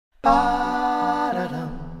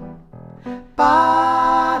Ba-da-dum,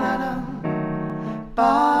 ba-da-dum,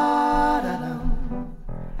 ba-da-dum.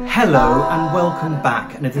 Hello and welcome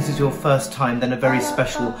back, and if this is your first time then a very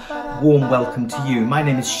special warm welcome to you. My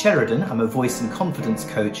name is Sheridan, I'm a voice and confidence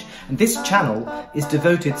coach, and this channel is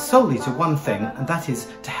devoted solely to one thing, and that is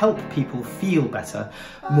to help people feel better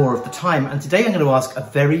more of the time. And today I'm going to ask a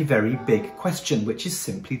very, very big question, which is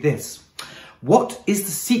simply this. What is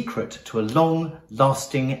the secret to a long,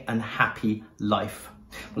 lasting and happy life?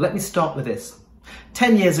 Well, let me start with this.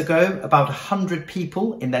 10 years ago, about 100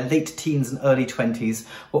 people in their late teens and early 20s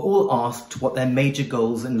were all asked what their major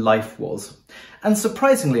goals in life was. And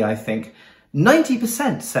surprisingly, I think,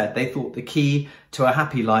 90% said they thought the key to a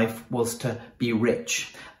happy life was to be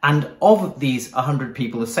rich. And of these 100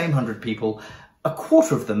 people, the same 100 people, a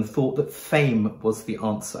quarter of them thought that fame was the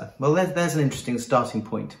answer. Well, there's an interesting starting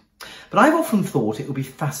point. But I've often thought it would be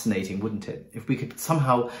fascinating, wouldn't it, if we could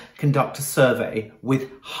somehow conduct a survey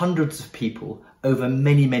with hundreds of people over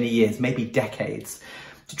many, many years, maybe decades,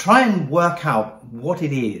 to try and work out what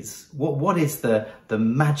it is, what is the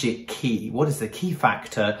magic key, what is the key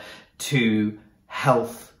factor to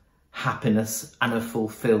health, happiness and a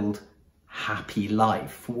fulfilled, happy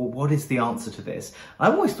life. What is the answer to this?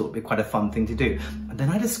 I've always thought it'd be quite a fun thing to do. And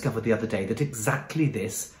then I discovered the other day that exactly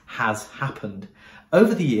this has happened.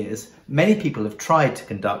 Over the years, many people have tried to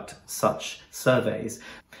conduct such surveys,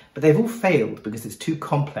 but they've all failed because it's too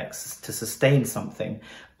complex to sustain something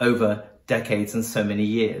over decades and so many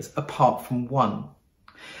years, apart from one.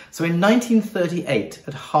 So in 1938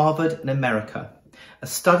 at Harvard in America, a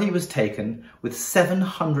study was taken with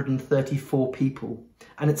 734 people,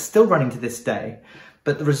 and it's still running to this day,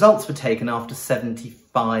 but the results were taken after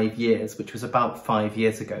 75 years, which was about 5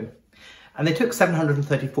 years ago. And they took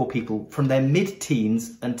 734 people from their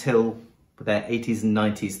mid-teens until their 80s and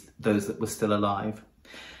 90s, those that were still alive.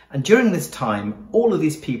 And during this time, all of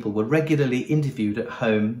these people were regularly interviewed at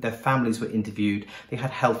home, their families were interviewed, they had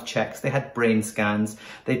health checks, they had brain scans,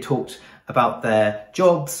 they talked about their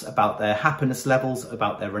jobs, about their happiness levels,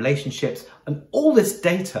 about their relationships, and all this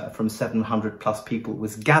data from 700 plus people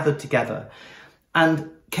was gathered together and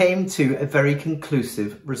came to a very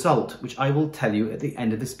conclusive result, which I will tell you at the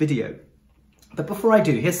end of this video. But before I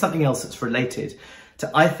do, here's something else that's related to,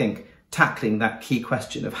 I think, tackling that key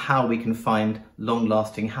question of how we can find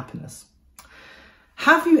long-lasting happiness.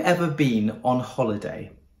 Have you ever been on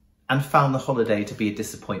holiday and found the holiday to be a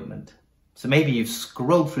disappointment? So maybe you've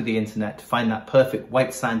scrolled through the internet to find that perfect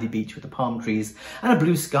white sandy beach with the palm trees and a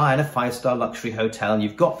blue sky and a 5-star luxury hotel, and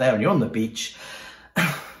you've got there and you're on the beach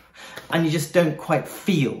and you just don't quite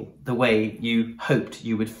feel the way you hoped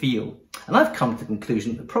you would feel. And I've come to the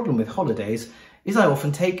conclusion that the problem with holidays is I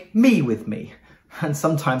often take me with me. And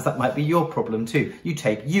sometimes that might be your problem too. You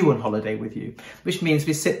take you on holiday with you, which means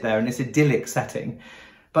we sit there in this idyllic setting,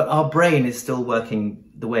 but our brain is still working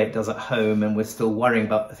the way it does at home, and we're still worrying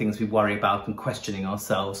about the things we worry about and questioning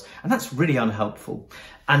ourselves. And that's really unhelpful.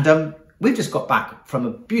 And we've just got back from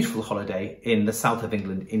a beautiful holiday in the south of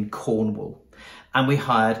England in Cornwall. And we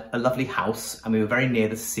hired a lovely house and we were very near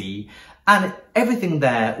the sea, and everything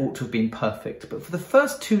there ought to have been perfect. But for the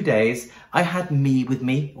first 2 days, I had me with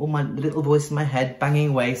me, or my little voice in my head banging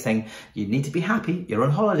away saying, you need to be happy, you're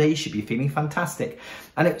on holiday, you should be feeling fantastic.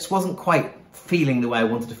 And it wasn't quite feeling the way I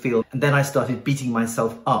wanted to feel. And then I started beating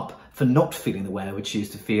myself up for not feeling the way I would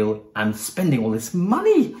choose to feel and spending all this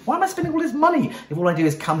money. Why am I spending all this money if all I do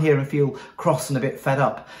is come here and feel cross and a bit fed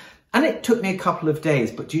up? And it took me a couple of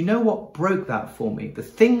days, but do you know what broke that for me? The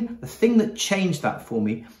thing that changed that for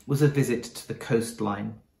me was a visit to the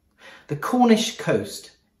coastline. The Cornish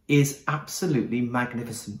coast is absolutely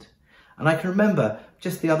magnificent. And I can remember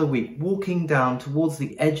just the other week walking down towards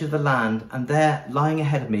the edge of the land, and there lying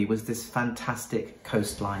ahead of me was this fantastic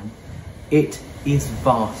coastline. It is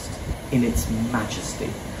vast in its majesty,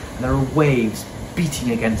 and there are waves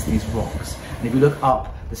beating against these rocks. And if you look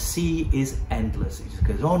up, the sea is endless. It just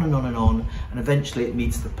goes on and on and on, and eventually it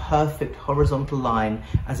meets the perfect horizontal line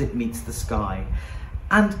as it meets the sky.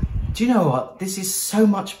 And do you know what? This is so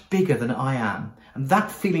much bigger than I am. And that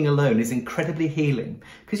feeling alone is incredibly healing,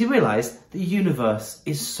 because you realise the universe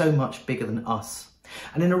is so much bigger than us.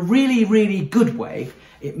 And in a really, really good way,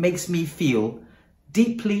 it makes me feel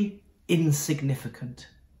deeply insignificant.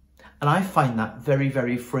 And I find that very,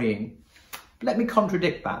 very freeing. But let me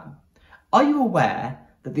contradict that. Are you aware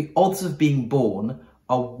that the odds of being born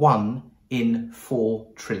are 1 in 4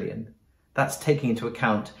 trillion? That's taking into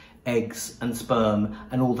account eggs and sperm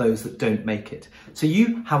and all those that don't make it. So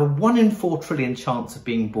you have a 1 in 4 trillion chance of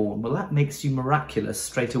being born. Well, that makes you miraculous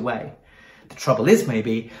straight away. The trouble is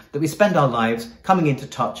maybe that we spend our lives coming into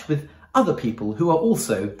touch with other people who are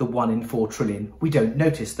also the 1 in 4 trillion. We don't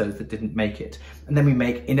notice those that didn't make it. And then we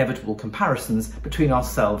make inevitable comparisons between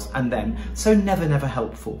ourselves and them. So never, never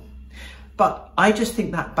helpful. But I just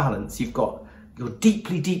think that balance, you're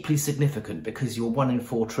deeply, deeply significant because you're 1 in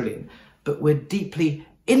 4 trillion, but we're deeply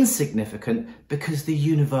insignificant because the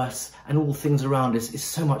universe and all things around us is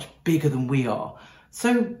so much bigger than we are.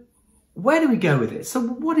 So where do we go with it? So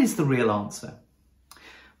what is the real answer?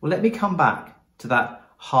 Well, let me come back to that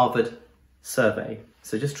Harvard survey.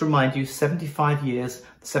 So just to remind you, 75 years,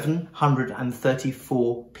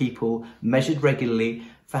 734 people measured regularly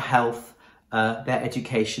for health, their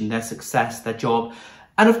education, their success, their job.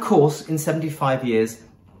 And of course, in 75 years,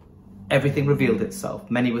 everything revealed itself.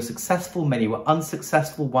 Many were successful, many were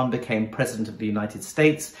unsuccessful. One became president of the United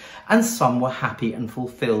States, and some were happy and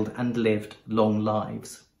fulfilled and lived long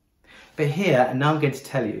lives. But here, and now I'm going to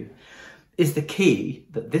tell you, is the key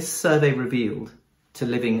that this survey revealed to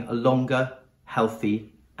living a longer,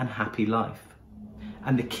 healthy and happy life.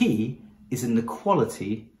 And the key is in the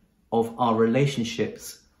quality of our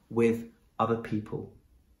relationships with other people.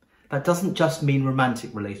 That doesn't just mean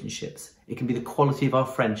romantic relationships. It can be the quality of our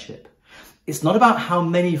friendship. It's not about how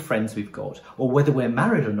many friends we've got or whether we're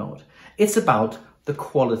married or not. It's about the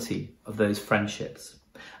quality of those friendships.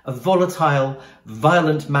 A volatile,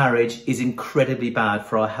 violent marriage is incredibly bad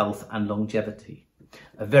for our health and longevity.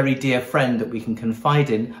 A very dear friend that we can confide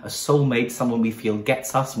in, a soulmate, someone we feel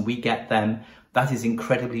gets us and we get them, that is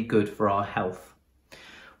incredibly good for our health.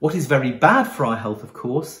 What is very bad for our health, of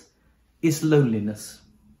course, is loneliness.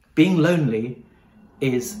 Being lonely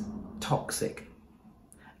is toxic.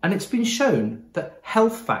 And it's been shown that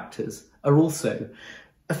health factors are also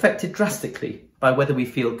affected drastically by whether we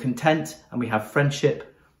feel content and we have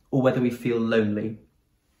friendship or whether we feel lonely.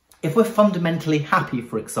 If we're fundamentally happy,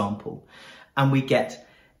 for example, and we get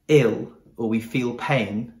ill or we feel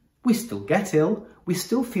pain, we still get ill, we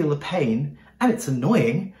still feel the pain, and it's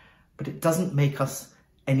annoying, but it doesn't make us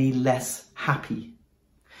any less happy.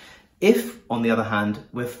 If, on the other hand,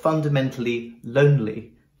 we're fundamentally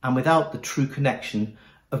lonely and without the true connection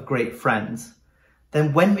of great friends,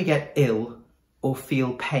 then when we get ill or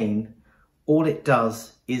feel pain, all it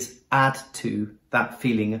does is add to that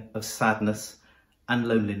feeling of sadness and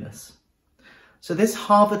loneliness. So this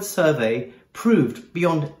Harvard survey proved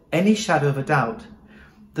beyond any shadow of a doubt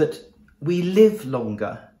that we live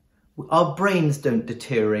longer. Our brains don't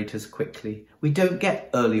deteriorate as quickly. We don't get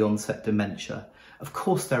early onset dementia. Of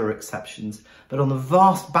course there are exceptions, but on the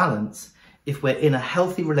vast balance, if we're in a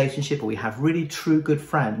healthy relationship or we have really true good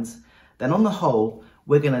friends, then on the whole,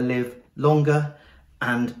 we're going to live longer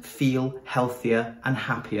and feel healthier and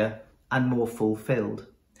happier and more fulfilled.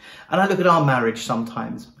 And I look at our marriage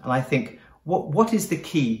sometimes and I think, what is the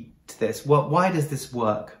key to this? Why does this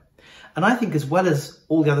work? And I think, as well as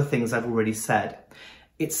all the other things I've already said,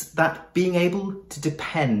 it's that being able to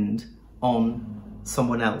depend on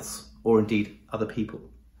someone else, or indeed other people.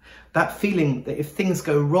 That feeling that if things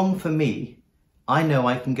go wrong for me, I know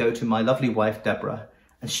I can go to my lovely wife, Deborah,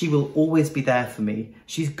 and she will always be there for me.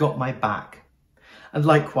 She's got my back. And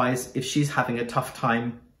likewise, if she's having a tough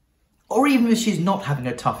time, or even if she's not having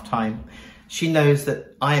a tough time, she knows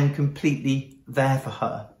that I am completely there for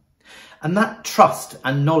her. And that trust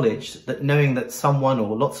and knowledge, that knowing that someone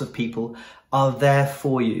or lots of people are there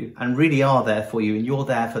for you and really are there for you and you're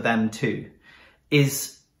there for them too,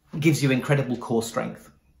 gives you incredible core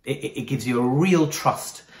strength. It gives you a real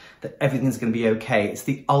trust that everything's going to be okay. It's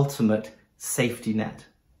the ultimate safety net.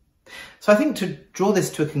 So I think, to draw this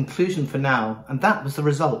to a conclusion for now, and that was the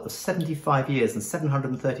result of 75 years and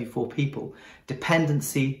 734 people,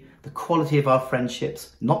 dependency, the quality of our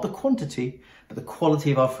friendships, not the quantity, but the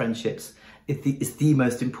quality of our friendships is the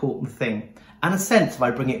most important thing. And a sense, if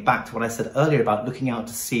I bring it back to what I said earlier about looking out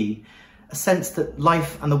to sea, a sense that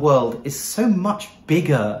life and the world is so much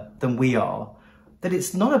bigger than we are, that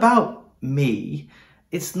it's not about me,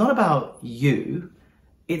 it's not about you,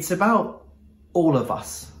 it's about all of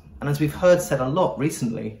us. And as we've heard said a lot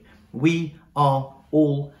recently, we are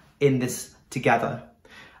all in this together.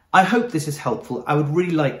 I hope this is helpful. I would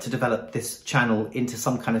really like to develop this channel into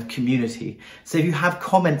some kind of community. So if you have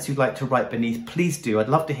comments you'd like to write beneath, please do. I'd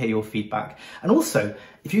love to hear your feedback. And also,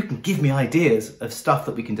 if you can give me ideas of stuff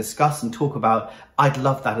that we can discuss and talk about, I'd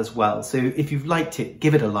love that as well. So if you've liked it,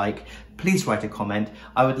 give it a like. Please write a comment.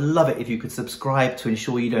 I would love it if you could subscribe to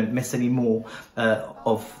ensure you don't miss any more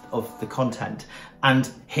of the content,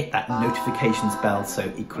 and hit that notifications bell so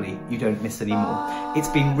equally you don't miss any more. It's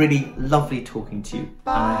been really lovely talking to you, and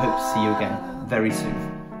I hope to see you again very soon.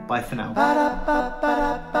 Bye for now.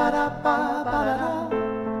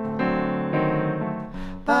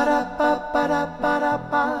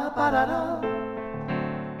 Ba-da-ba-ba-da-ba-da-ba-da-ba Sheridan.